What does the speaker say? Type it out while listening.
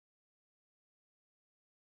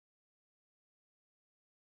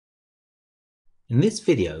In this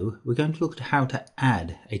video, we're going to look at how to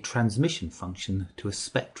add a transmission function to a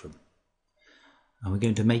spectrum. And we're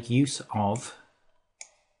going to make use of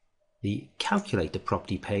the calculator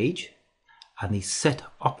property page and the set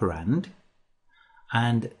operand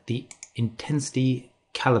and the intensity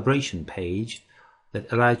calibration page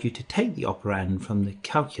that allows you to take the operand from the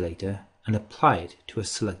calculator and apply it to a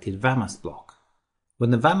selected VAMAS block.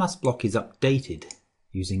 When the VAMAS block is updated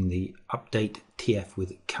using the update TF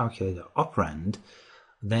with calculator operand,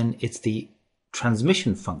 then it's the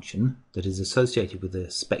transmission function that is associated with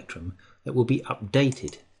the spectrum that will be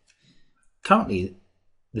updated. Currently,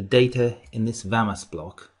 the data in this VAMAS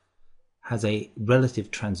block has a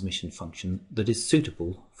relative transmission function that is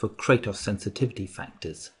suitable for Kratos sensitivity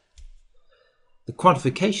factors. The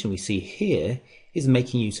quantification we see here is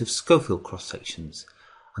making use of Schofield cross-sections,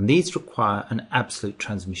 and these require an absolute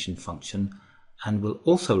transmission function and will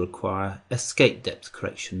also require escape depth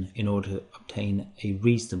correction in order to obtain a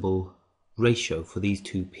reasonable ratio for these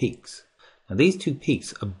two peaks. Now these two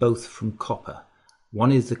peaks are both from copper.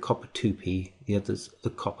 One is the copper 2p, the other's the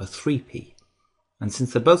copper 3p. And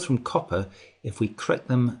since they're both from copper, if we correct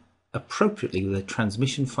them appropriately with a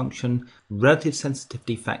transmission function, relative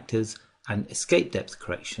sensitivity factors and escape depth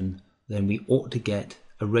correction, then we ought to get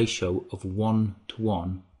a ratio of 1 to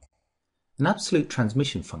 1. An absolute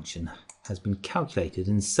transmission function has been calculated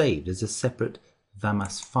and saved as a separate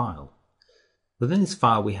VAMAS file. Within this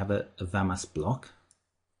file we have a VAMAS block,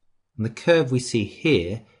 and the curve we see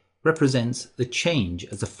here represents the change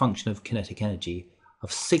as a function of kinetic energy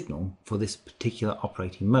of signal for this particular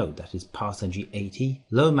operating mode, that is pass energy 80,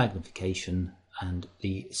 low magnification, and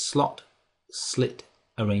the slot slit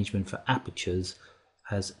arrangement for apertures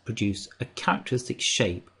has produced a characteristic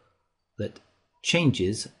shape that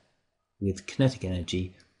changes with kinetic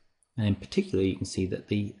energy. And in particular, you can see that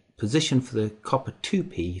the position for the copper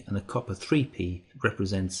 2p and the copper 3p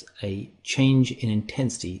represents a change in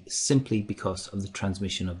intensity simply because of the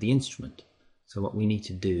transmission of the instrument. So what we need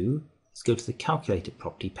to do is go to the calculator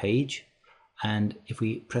property page, and if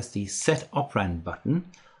we press the set operand button,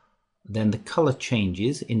 then the color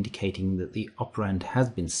changes, indicating that the operand has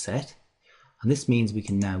been set. And this means we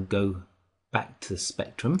can now go back to the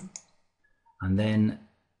spectrum and then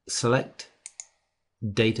select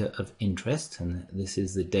data of interest, and this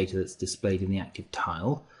is the data that's displayed in the active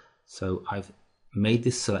tile. So I've made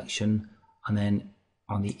this selection, and then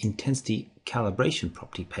on the intensity calibration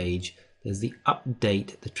property page there's the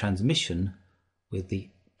update the transmission with the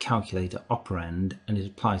calculator operand, and it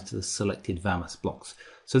applies to the selected VAMAS blocks.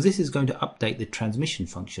 So this is going to update the transmission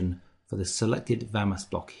function for the selected VAMAS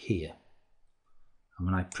block here. And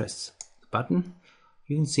when I press the button,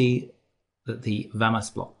 you can see that the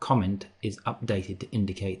VAMAS block comment is updated to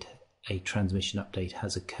indicate a transmission update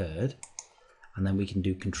has occurred. And then we can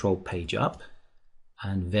do control page up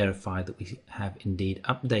and verify that we have indeed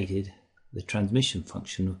updated the transmission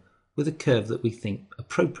function with a curve that we think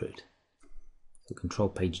appropriate. So control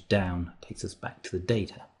page down takes us back to the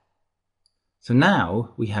data. So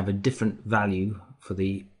now we have a different value for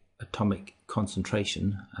the atomic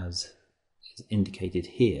concentration as is indicated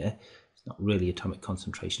here. It's not really atomic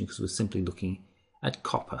concentration because we're simply looking at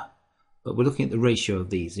copper, but we're looking at the ratio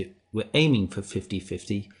of these. We're aiming for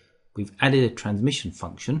 50-50. We've added a transmission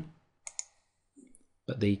function,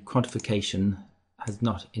 but the quantification has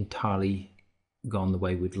not entirely gone the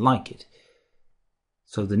way we'd like it.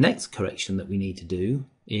 So the next correction that we need to do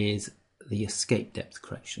is the escape depth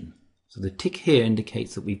correction. So the tick here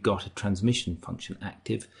indicates that we've got a transmission function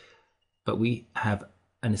active, but we have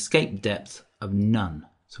an escape depth of none.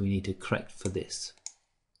 So we need to correct for this.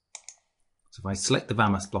 So if I select the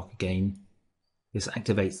VAMAS block again, this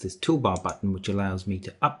activates this toolbar button which allows me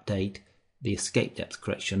to update the escape depth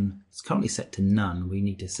correction. It's currently set to none. We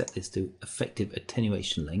need to set this to effective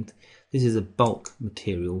attenuation length. This is a bulk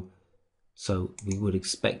material, so we would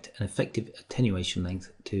expect an effective attenuation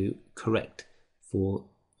length to correct for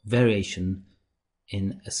variation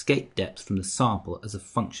in escape depth from the sample as a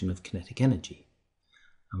function of kinetic energy.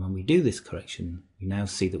 And when we do this correction, we now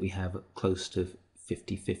see that we have close to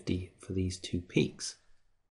 50-50 for these two peaks.